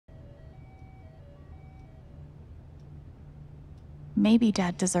Maybe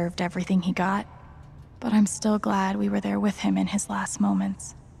Dad deserved everything he got, but I'm still glad we were there with him in his last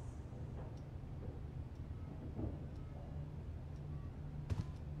moments.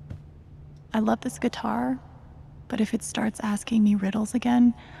 I love this guitar, but if it starts asking me riddles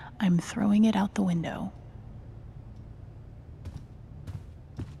again, I'm throwing it out the window.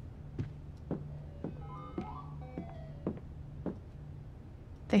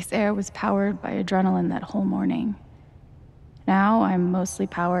 They say I was powered by adrenaline that whole morning. Now I'm mostly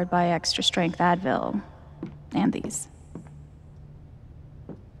powered by extra strength Advil and these.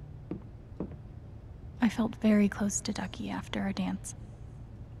 I felt very close to Ducky after our dance.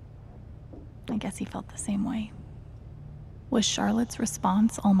 I guess he felt the same way. Was Charlotte's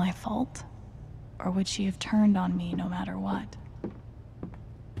response all my fault? Or would she have turned on me no matter what?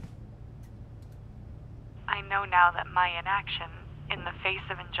 I know now that my inaction, in the face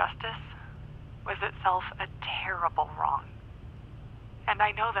of injustice, was itself a terrible wrong. And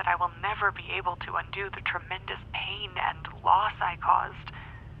I know that I will never be able to undo the tremendous pain and loss I caused.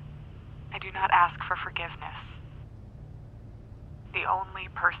 I do not ask for forgiveness. The only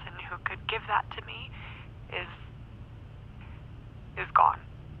person who could give that to me is gone.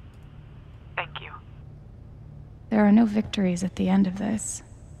 Thank you. There are no victories at the end of this.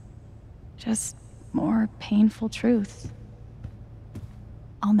 Just more painful truth.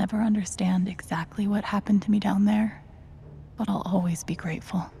 I'll never understand exactly what happened to me down there, but I'll always be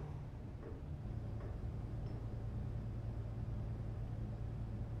grateful.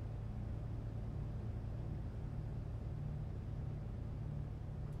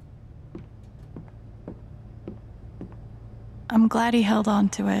 I'm glad he held on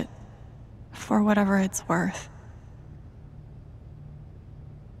to it, for whatever it's worth.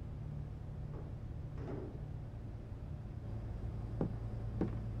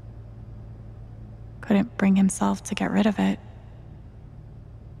 Couldn't bring himself to get rid of it.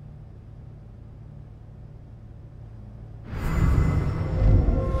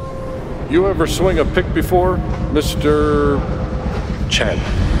 You ever swing a pick before, Mr. Chen,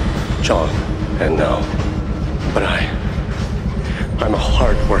 John, and no. But I'm a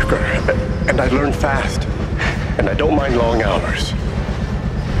hard worker, and I learn fast, and I don't mind long hours.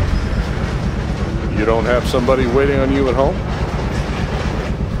 You don't have somebody waiting on you at home?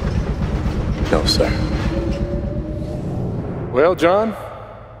 No, sir. Well, John,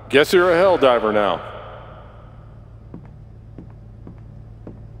 guess you're a hell diver now.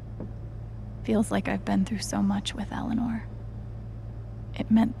 Feels like I've been through so much with Eleanor.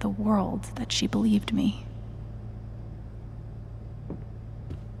 It meant the world that she believed me.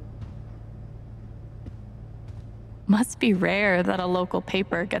 Must be rare that a local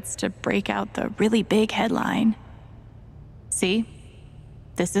paper gets to break out the really big headline. See?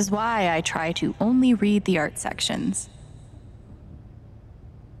 This is why I try to only read the art sections.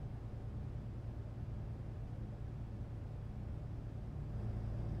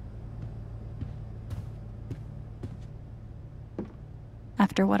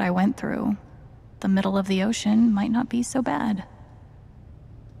 After what I went through, the middle of the ocean might not be so bad.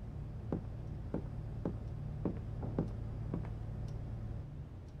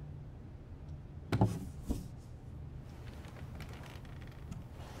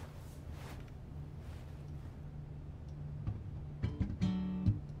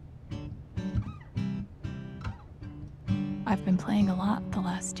 I've been playing a lot the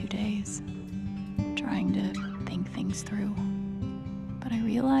last 2 days, trying to think things through. But I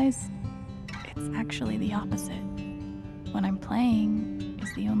realize it's actually the opposite. When I'm playing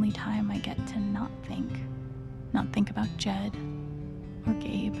is the only time I get to not think about Jed, or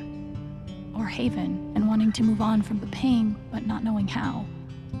Gabe, or Haven, and wanting to move on from the pain, but not knowing how.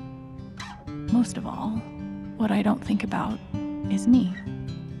 Most of all, what I don't think about is me,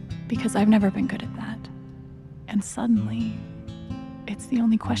 because I've never been good at that. And suddenly, it's the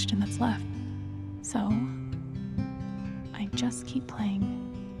only question that's left. So, I just keep playing.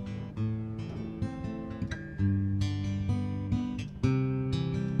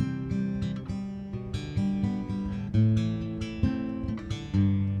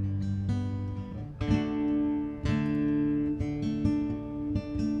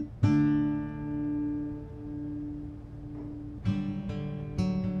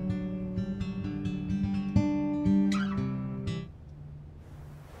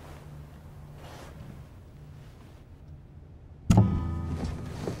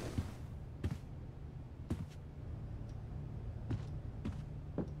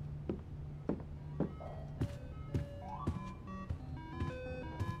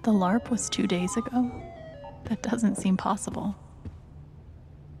 The LARP was 2 days ago? That doesn't seem possible.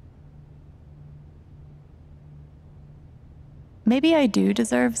 Maybe I do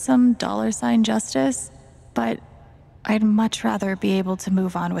deserve some $ justice, but I'd much rather be able to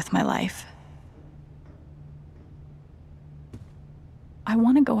move on with my life. I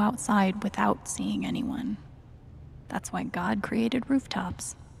want to go outside without seeing anyone. That's why God created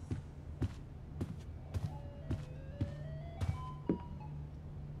rooftops.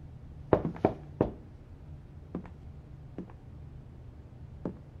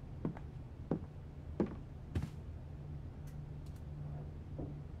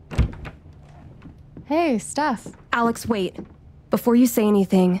 Hey, Steph. Alex, wait. Before you say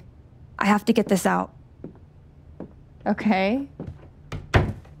anything, I have to get this out. Okay.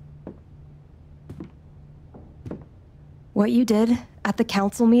 What you did at the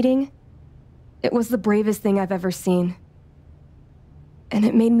council meeting, it was the bravest thing I've ever seen. And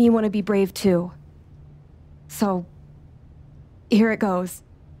it made me want to be brave too. So, here it goes.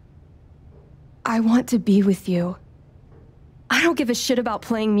 I want to be with you. I don't give a shit about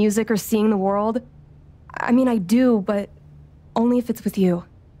playing music or seeing the world. I mean, I do, but only if it's with you.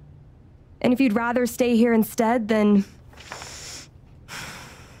 And if you'd rather stay here instead, then...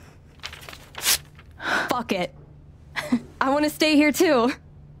 fuck it. I want to stay here too.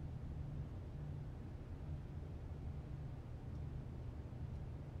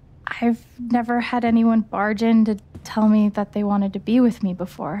 I've never had anyone barge in to tell me that they wanted to be with me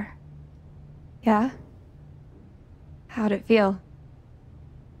before. Yeah? How'd it feel?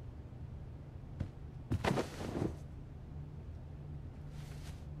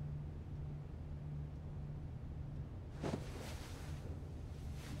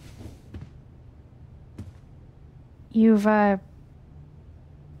 You've,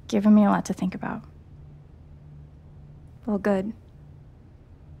 given me a lot to think about. Well, good.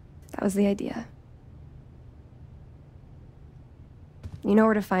 That was the idea. You know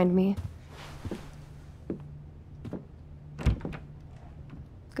where to find me.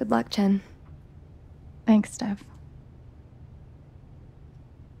 Good luck, Chen. Thanks, Steph.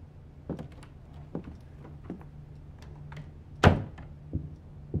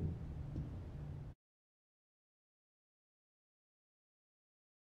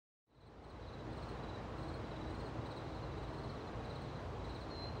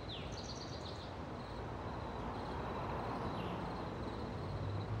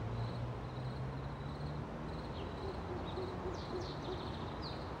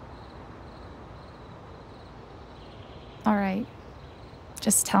 All right.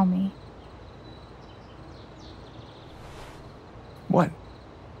 Just tell me. What?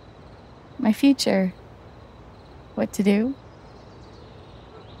 My future. What to do?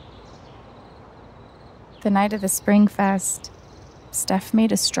 The night of the Spring Fest, Steph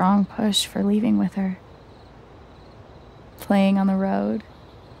made a strong push for leaving with her. Playing on the road,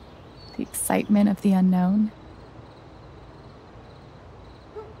 the excitement of the unknown.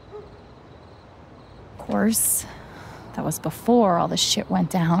 Of course, that was before all the shit went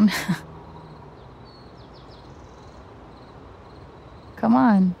down. Come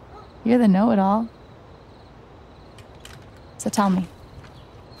on, you're the know-it-all. So tell me.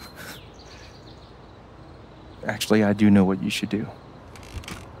 Actually, I do know what you should do.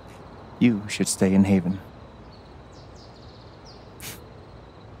 You should stay in Haven.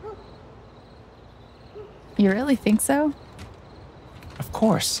 You really think so? Of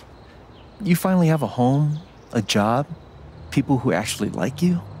course. You finally have a home, a job, people who actually like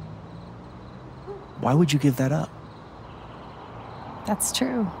you. Why would you give that up? That's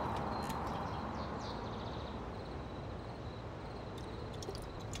true.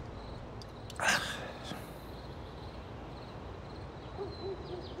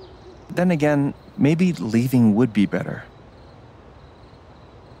 Then again, maybe leaving would be better.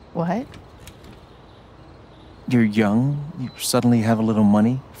 What? You're young, you suddenly have a little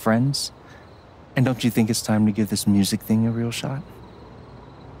money, friends. And don't you think it's time to give this music thing a real shot?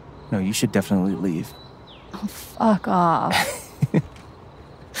 No, you should definitely leave. Oh, fuck off.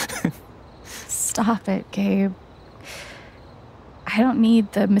 Stop it, Gabe. I don't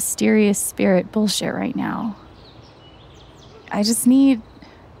need the mysterious spirit bullshit right now. I just need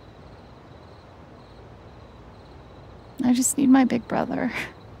my big brother.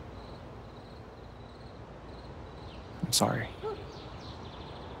 I'm sorry.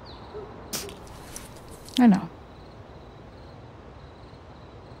 I know.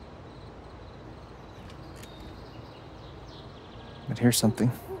 But here's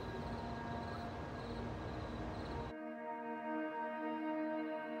something.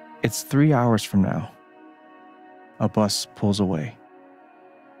 It's 3 hours from now. A bus pulls away.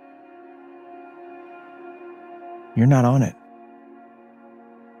 You're not on it.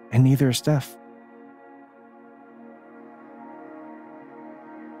 And neither is Steph.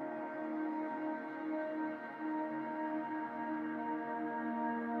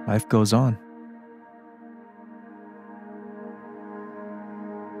 life goes on.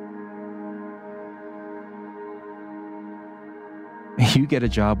 You get a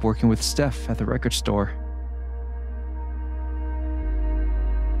job working with Steph at the record store.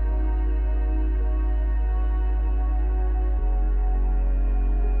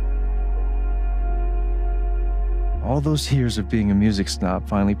 All those years of being a music snob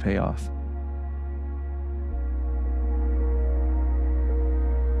finally pay off.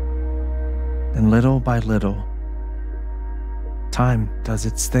 And little by little, time does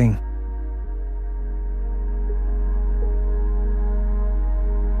its thing.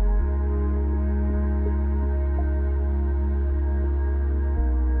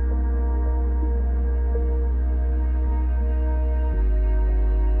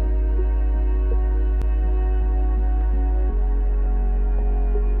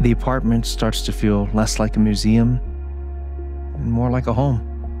 The apartment starts to feel less like a museum and more like a home.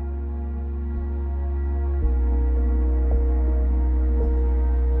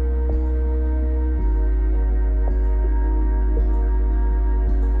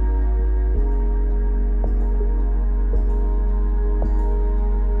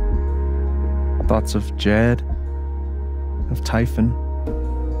 Thoughts of Jed, of Typhon,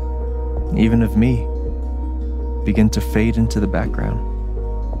 even of me, begin to fade into the background.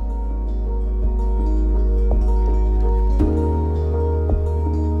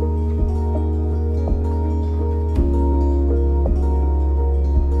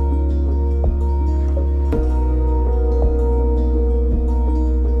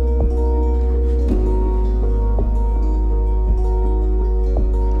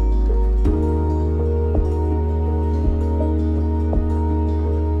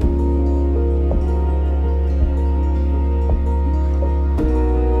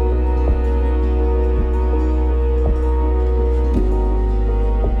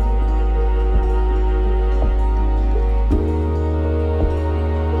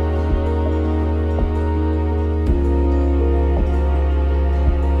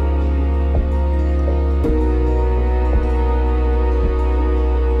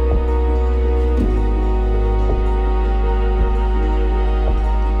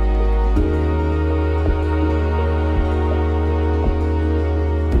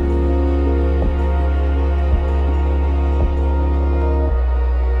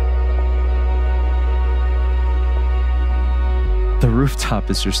 The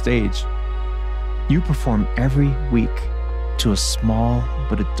rooftop is your stage. You perform every week to a small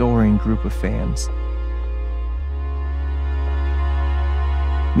but adoring group of fans.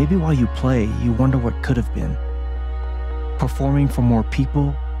 Maybe while you play, you wonder what could have been. Performing for more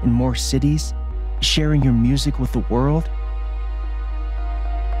people in more cities, sharing your music with the world.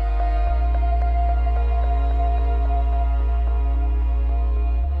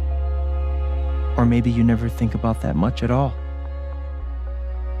 Or maybe you never think about that much at all.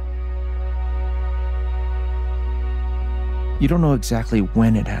 You don't know exactly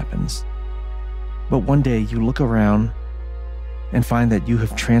when it happens, but one day you look around and find that you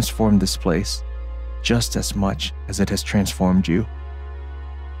have transformed this place just as much as it has transformed you.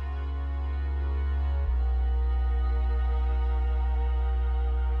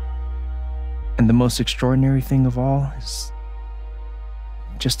 And the most extraordinary thing of all is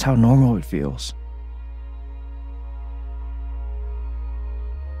just how normal it feels.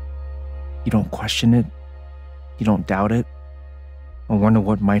 You don't question it, you don't doubt it, or wonder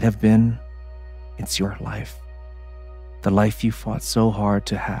what might have been. It's your life. The life you fought so hard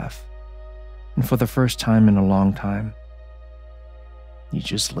to have. And for the first time in a long time, you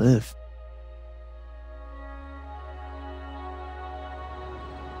just live.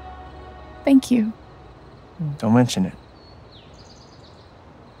 Thank you. Don't mention it.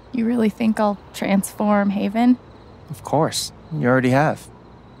 You really think I'll transform Haven? Of course, you already have.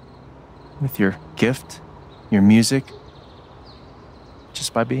 With your gift, your music,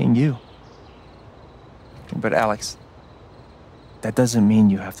 just by being you. But Alex, that doesn't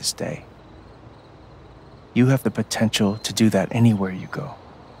mean you have to stay. You have the potential to do that anywhere you go.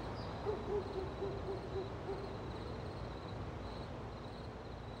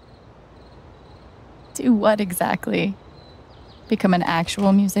 Do what exactly? Become an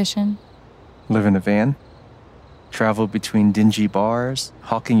actual musician? Live in a van? Travel between dingy bars,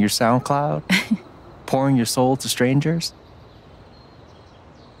 hawking your SoundCloud, pouring your soul to strangers?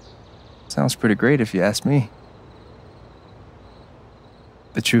 Sounds pretty great if you ask me.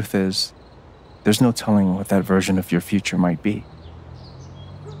 The truth is, there's no telling what that version of your future might be.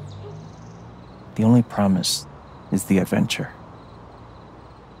 The only promise is the adventure.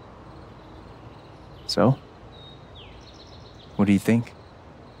 So, what do you think?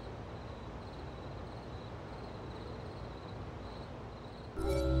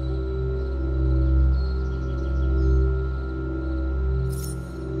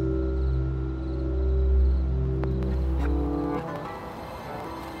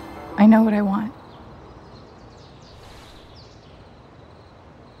 know what I want.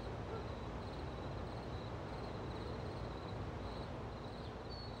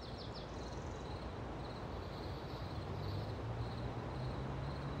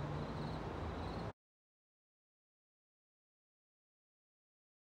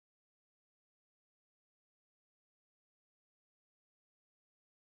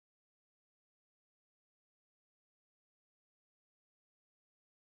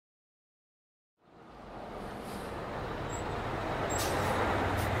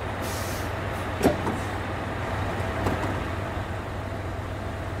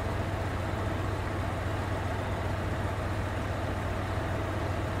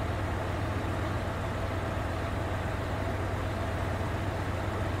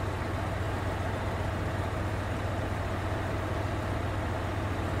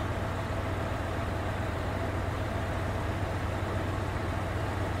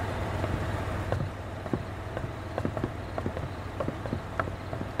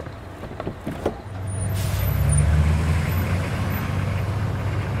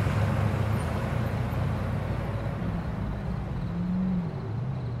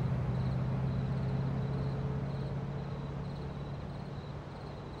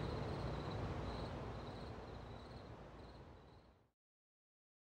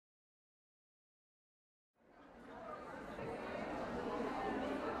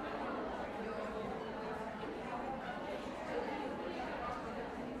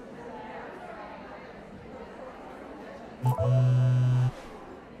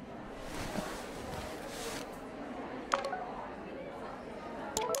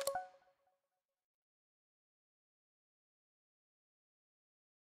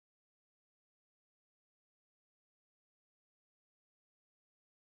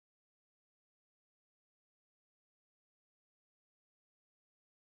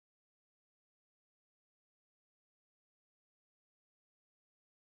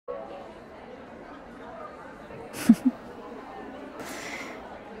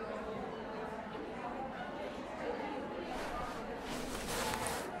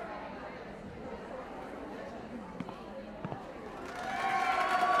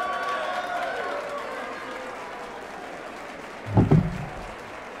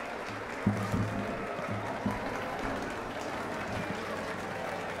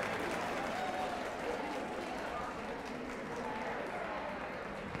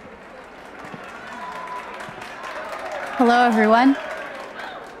 Hello, everyone.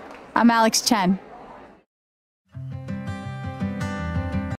 I'm Chen.